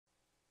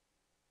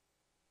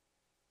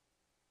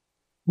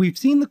We've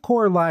seen the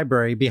core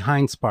library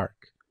behind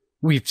Spark.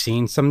 We've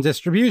seen some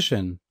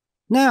distribution.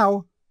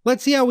 Now,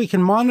 let's see how we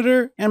can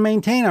monitor and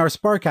maintain our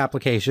Spark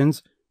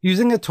applications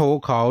using a tool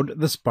called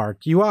the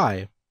Spark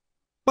UI.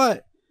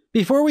 But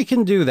before we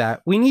can do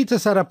that, we need to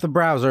set up the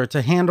browser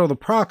to handle the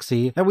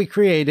proxy that we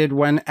created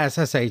when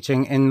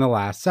SSHing in the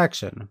last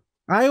section.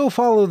 I will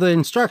follow the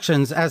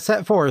instructions as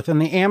set forth in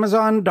the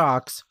Amazon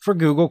docs for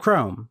Google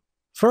Chrome.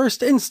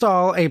 First,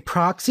 install a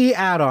proxy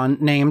add-on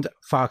named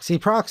Foxy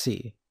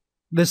Proxy,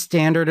 the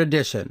standard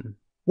edition.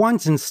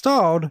 Once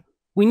installed,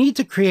 we need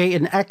to create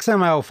an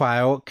XML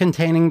file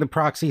containing the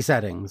proxy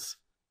settings.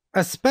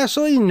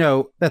 Especially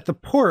note that the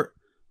port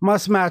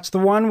must match the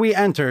one we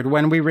entered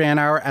when we ran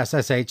our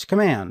SSH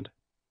command.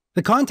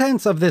 The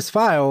contents of this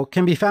file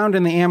can be found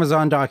in the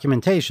Amazon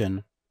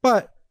documentation,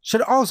 but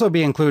should also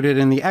be included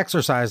in the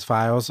exercise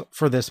files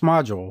for this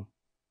module.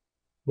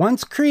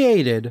 Once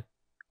created,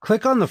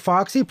 click on the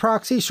Foxy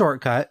Proxy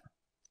shortcut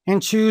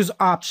and choose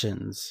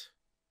Options.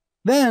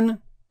 Then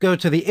go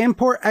to the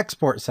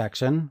Import/Export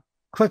section,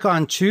 click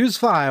on Choose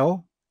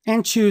File,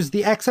 and choose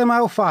the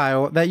XML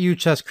file that you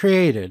just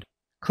created,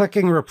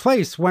 clicking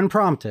Replace when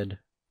prompted.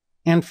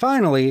 And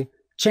finally,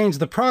 change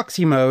the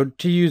proxy mode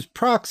to use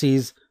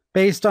proxies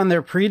based on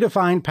their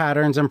predefined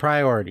patterns and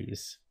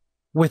priorities.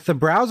 With the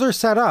browser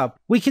set up,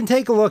 we can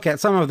take a look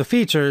at some of the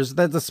features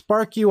that the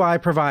Spark UI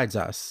provides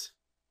us.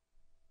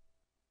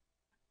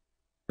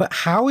 But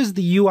how is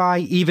the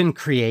UI even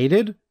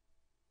created?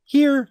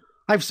 Here,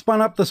 I've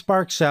spun up the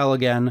Spark shell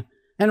again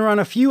and run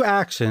a few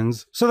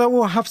actions so that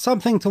we'll have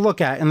something to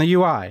look at in the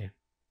UI.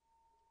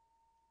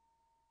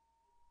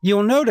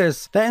 You'll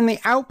notice that in the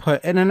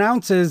output it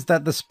announces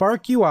that the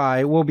Spark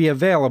UI will be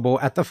available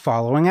at the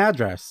following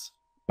address.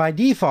 By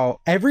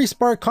default, every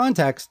Spark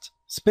context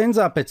spins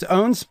up its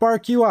own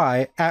Spark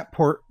UI at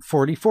port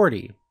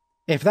 4040.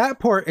 If that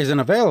port isn't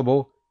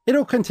available,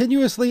 it'll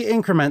continuously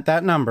increment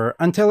that number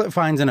until it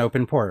finds an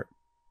open port.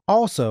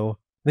 Also,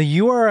 the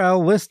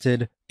URL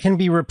listed can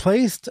be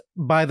replaced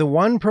by the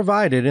one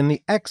provided in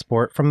the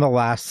export from the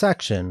last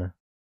section.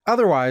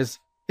 Otherwise,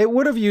 it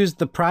would have used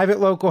the private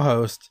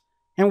localhost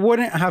and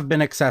wouldn't have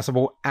been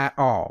accessible at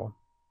all.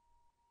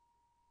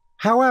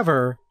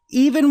 However,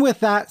 even with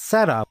that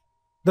setup,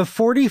 the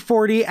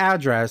 4040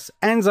 address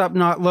ends up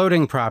not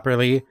loading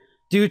properly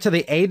due to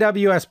the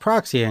AWS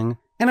proxying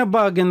and a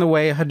bug in the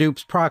way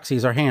Hadoop's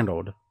proxies are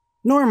handled.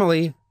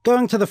 Normally,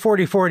 going to the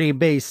 4040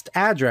 based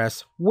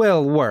address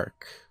will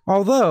work.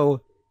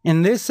 Although,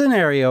 in this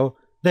scenario,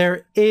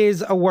 there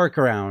is a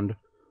workaround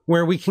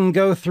where we can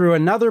go through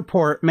another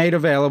port made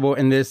available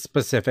in this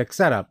specific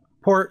setup,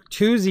 port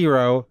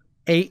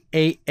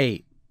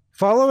 20888.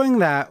 Following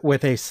that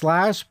with a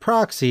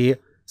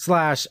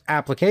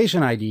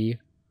 /proxy/application ID,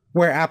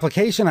 where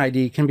application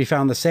ID can be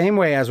found the same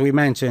way as we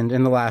mentioned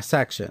in the last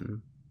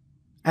section.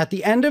 At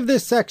the end of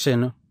this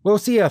section, we'll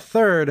see a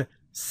third,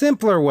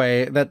 simpler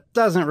way that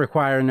doesn't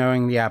require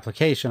knowing the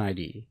application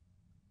ID.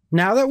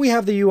 Now that we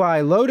have the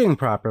UI loading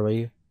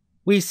properly,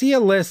 we see a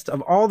list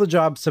of all the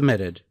jobs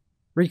submitted.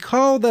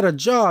 Recall that a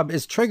job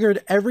is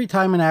triggered every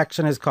time an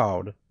action is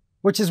called,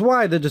 which is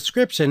why the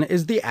description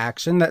is the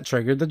action that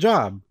triggered the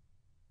job.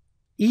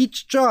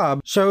 Each job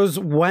shows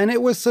when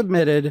it was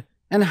submitted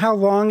and how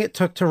long it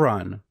took to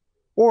run,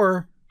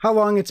 or how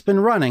long it's been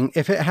running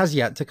if it has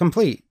yet to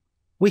complete.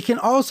 We can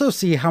also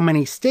see how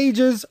many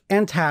stages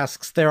and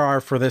tasks there are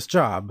for this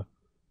job,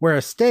 where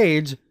a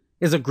stage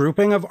is a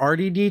grouping of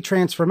RDD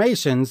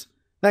transformations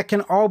that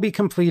can all be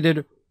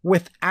completed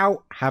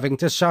without having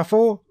to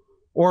shuffle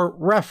or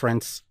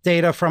reference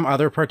data from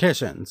other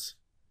partitions.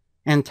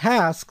 And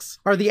tasks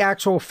are the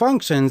actual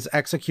functions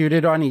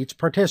executed on each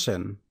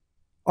partition.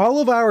 All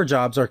of our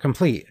jobs are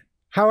complete.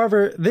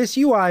 However, this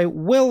UI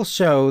will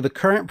show the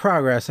current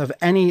progress of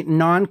any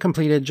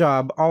non-completed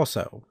job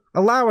also,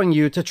 allowing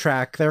you to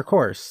track their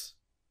course.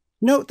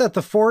 Note that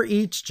the for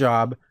each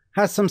job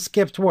has some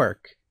skipped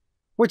work,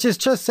 which is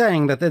just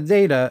saying that the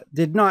data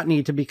did not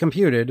need to be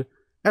computed,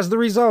 as the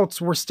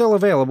results were still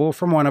available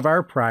from one of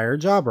our prior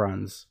job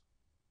runs.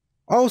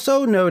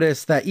 Also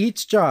notice that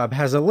each job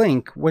has a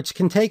link which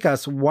can take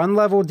us one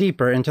level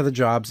deeper into the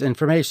job's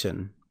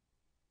information,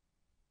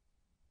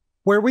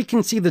 where we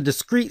can see the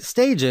discrete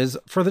stages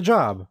for the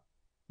job.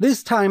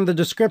 This time the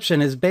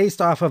description is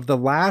based off of the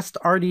last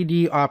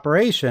RDD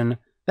operation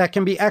that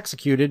can be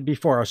executed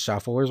before a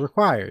shuffle is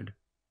required.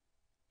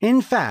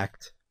 In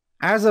fact,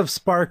 as of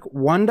Spark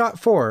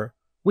 1.4,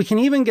 we can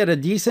even get a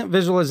decent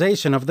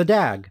visualization of the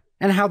DAG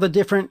and how the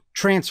different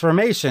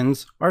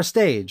transformations are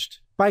staged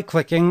by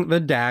clicking the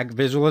DAG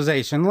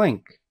visualization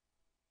link.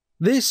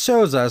 This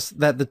shows us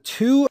that the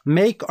two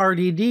make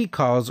RDD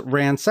calls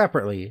ran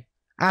separately,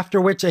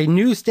 after which a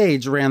new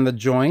stage ran the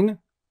join,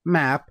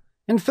 map,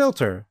 and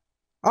filter,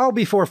 all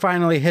before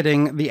finally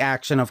hitting the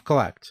action of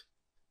collect.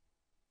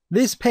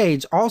 This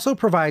page also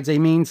provides a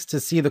means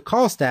to see the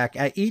call stack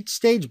at each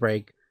stage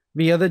break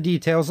via the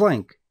details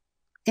link,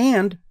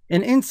 and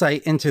an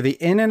insight into the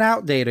in and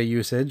out data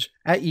usage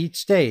at each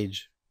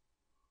stage.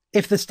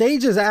 If the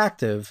stage is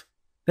active,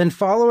 then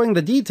following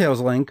the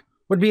details link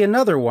would be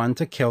another one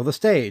to kill the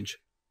stage,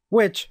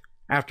 which,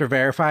 after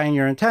verifying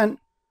your intent,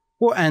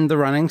 will end the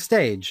running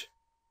stage,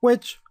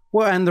 which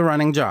will end the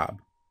running job.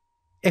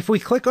 If we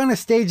click on a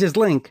stages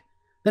link,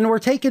 then we're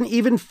taken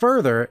even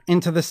further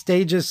into the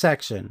stages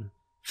section,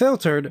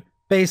 filtered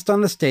based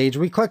on the stage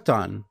we clicked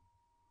on.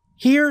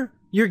 Here,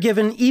 you're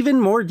given even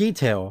more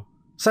detail,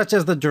 such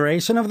as the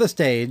duration of the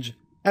stage,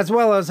 as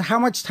well as how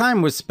much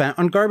time was spent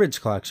on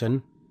garbage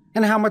collection,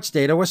 and how much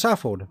data was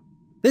shuffled.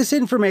 This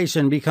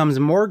information becomes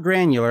more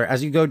granular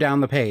as you go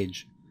down the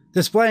page,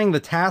 displaying the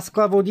task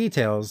level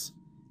details,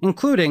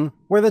 including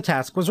where the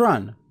task was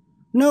run.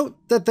 Note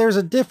that there's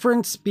a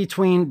difference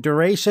between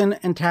duration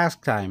and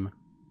task time.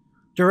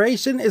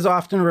 Duration is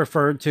often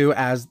referred to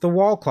as the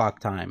wall clock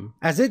time,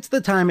 as it's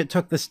the time it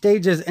took the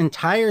stage's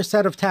entire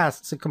set of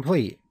tasks to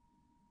complete.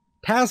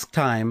 Task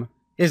time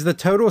is the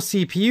total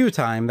CPU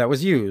time that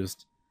was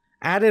used,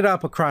 added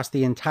up across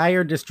the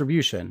entire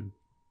distribution.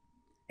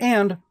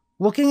 And,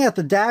 looking at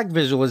the DAG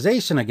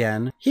visualization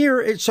again, here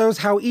it shows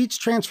how each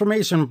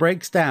transformation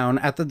breaks down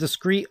at the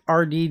discrete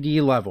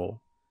RDD level.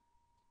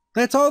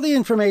 That's all the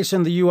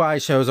information the UI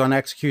shows on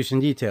execution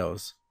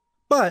details.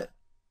 But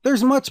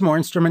there's much more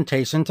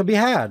instrumentation to be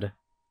had.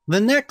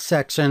 The next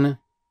section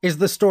is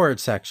the storage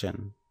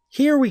section.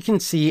 Here we can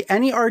see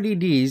any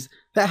RDDs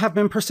that have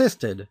been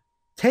persisted.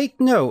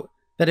 Take note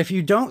that if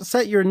you don't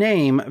set your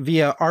name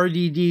via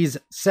RDD's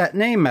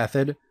setName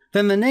method,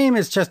 then the name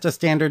is just a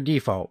standard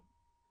default.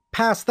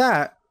 Past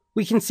that,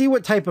 we can see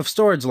what type of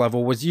storage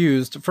level was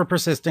used for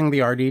persisting the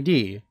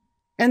RDD,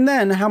 and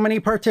then how many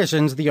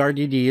partitions the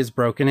RDD is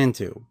broken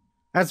into,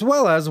 as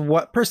well as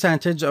what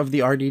percentage of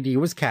the RDD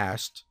was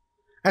cached,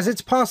 as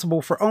it's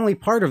possible for only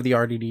part of the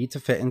RDD to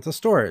fit into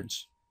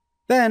storage.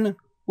 Then,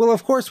 we'll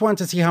of course want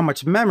to see how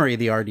much memory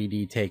the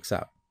RDD takes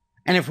up.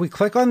 And if we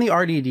click on the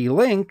RDD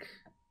link,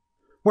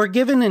 we're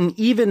given an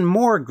even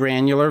more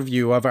granular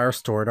view of our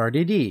stored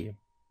RDD.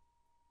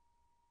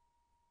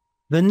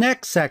 The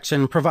next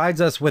section provides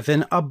us with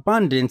an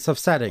abundance of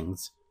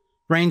settings,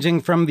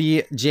 ranging from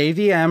the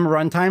JVM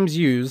runtimes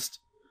used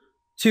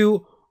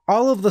to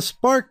all of the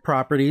Spark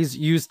properties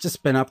used to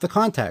spin up the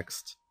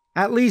context,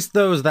 at least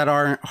those that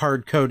aren't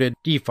hard-coded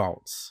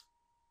defaults.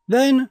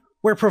 Then,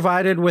 we're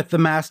provided with the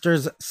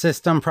master's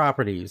system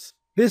properties.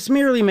 This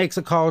merely makes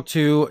a call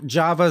to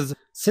Java's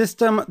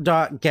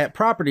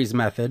system.getProperties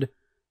method,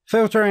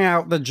 filtering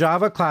out the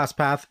Java class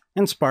path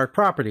and Spark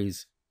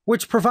properties,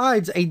 which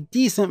provides a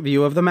decent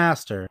view of the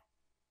master.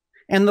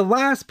 And the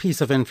last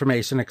piece of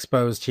information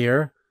exposed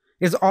here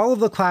is all of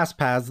the class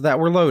paths that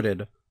were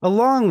loaded,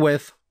 along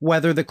with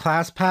whether the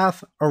class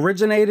path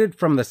originated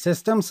from the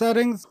system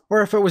settings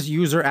or if it was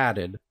user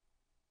added.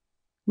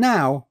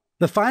 Now,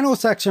 the final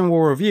section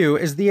we'll review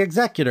is the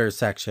executors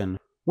section,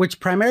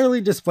 which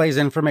primarily displays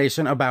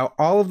information about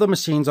all of the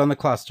machines on the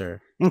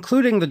cluster,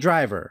 including the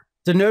driver,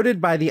 denoted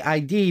by the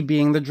ID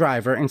being the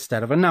driver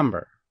instead of a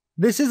number.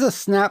 This is a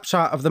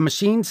snapshot of the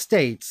machine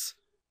states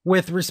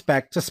with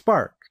respect to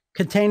Spark,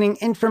 containing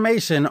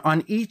information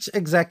on each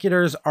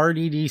executor's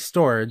RDD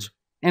storage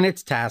and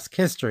its task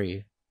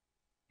history,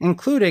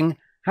 including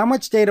how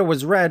much data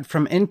was read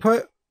from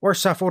input or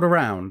shuffled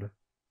around.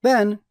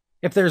 Then,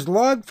 if there's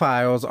log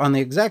files on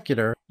the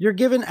executor, you're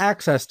given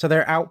access to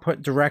their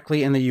output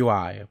directly in the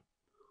UI.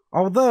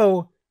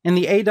 Although, in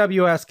the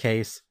AWS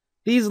case,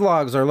 these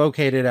logs are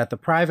located at the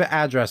private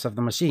address of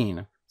the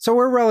machine, so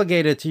we're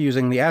relegated to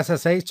using the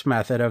SSH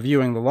method of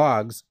viewing the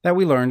logs that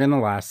we learned in the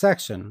last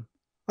section.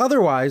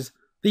 Otherwise,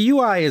 the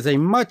UI is a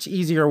much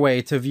easier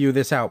way to view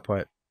this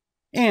output.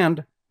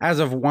 And, as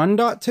of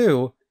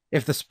 1.2,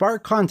 if the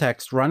Spark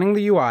context running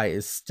the UI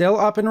is still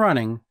up and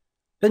running,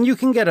 then you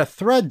can get a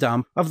thread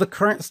dump of the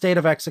current state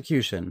of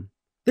execution.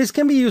 This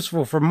can be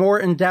useful for more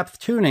in-depth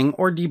tuning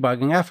or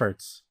debugging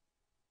efforts.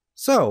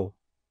 So,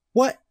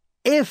 what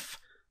if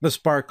the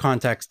Spark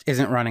context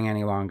isn't running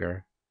any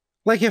longer?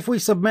 Like if we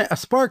submit a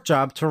Spark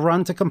job to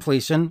run to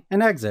completion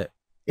and exit.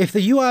 If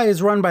the UI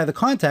is run by the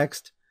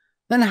context,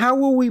 then how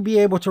will we be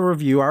able to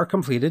review our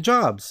completed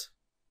jobs?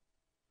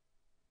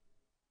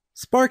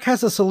 Spark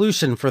has a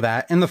solution for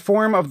that in the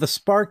form of the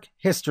Spark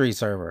History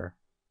Server.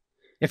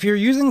 If you're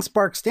using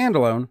Spark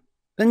standalone,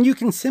 then you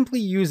can simply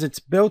use its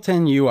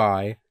built-in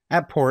UI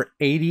at port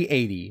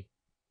 8080.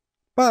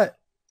 But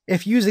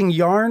if using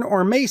Yarn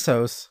or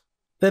Mesos,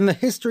 then the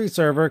history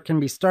server can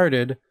be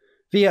started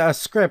via a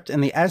script in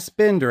the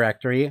sbin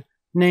directory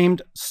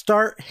named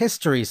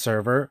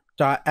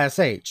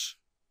starthistoryserver.sh.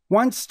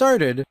 Once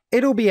started,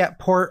 it'll be at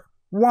port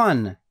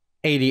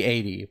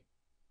 18080.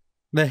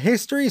 The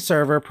history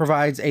server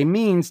provides a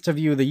means to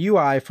view the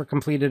UI for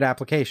completed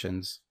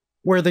applications,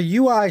 where the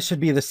UI should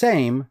be the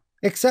same,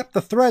 except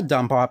the thread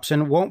dump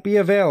option won't be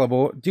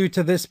available due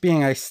to this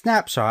being a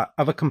snapshot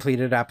of a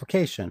completed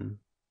application.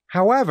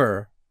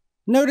 However,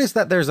 notice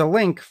that there's a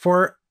link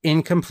for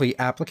incomplete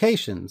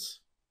applications.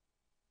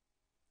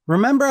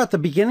 Remember at the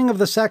beginning of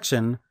the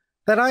section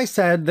that I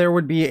said there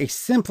would be a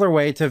simpler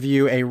way to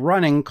view a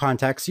running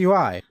context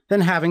UI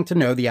than having to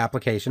know the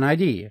application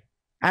ID,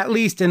 at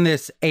least in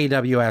this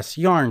AWS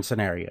Yarn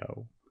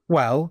scenario.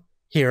 Well,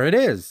 here it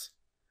is.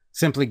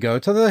 Simply go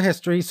to the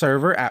history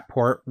server at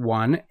port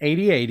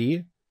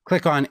 18080,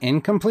 click on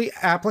Incomplete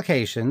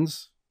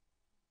Applications,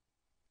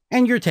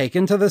 and you're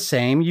taken to the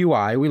same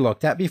UI we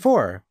looked at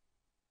before.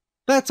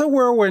 That's a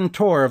whirlwind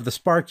tour of the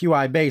Spark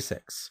UI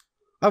basics,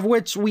 of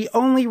which we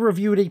only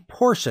reviewed a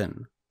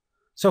portion,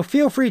 so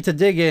feel free to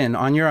dig in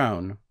on your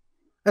own,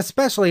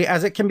 especially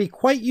as it can be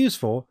quite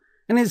useful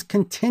and is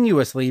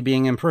continuously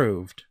being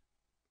improved.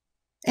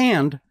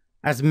 And,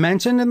 as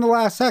mentioned in the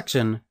last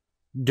section,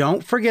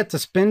 don't forget to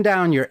spin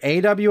down your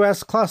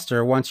AWS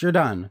cluster once you're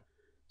done,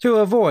 to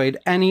avoid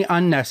any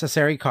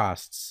unnecessary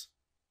costs.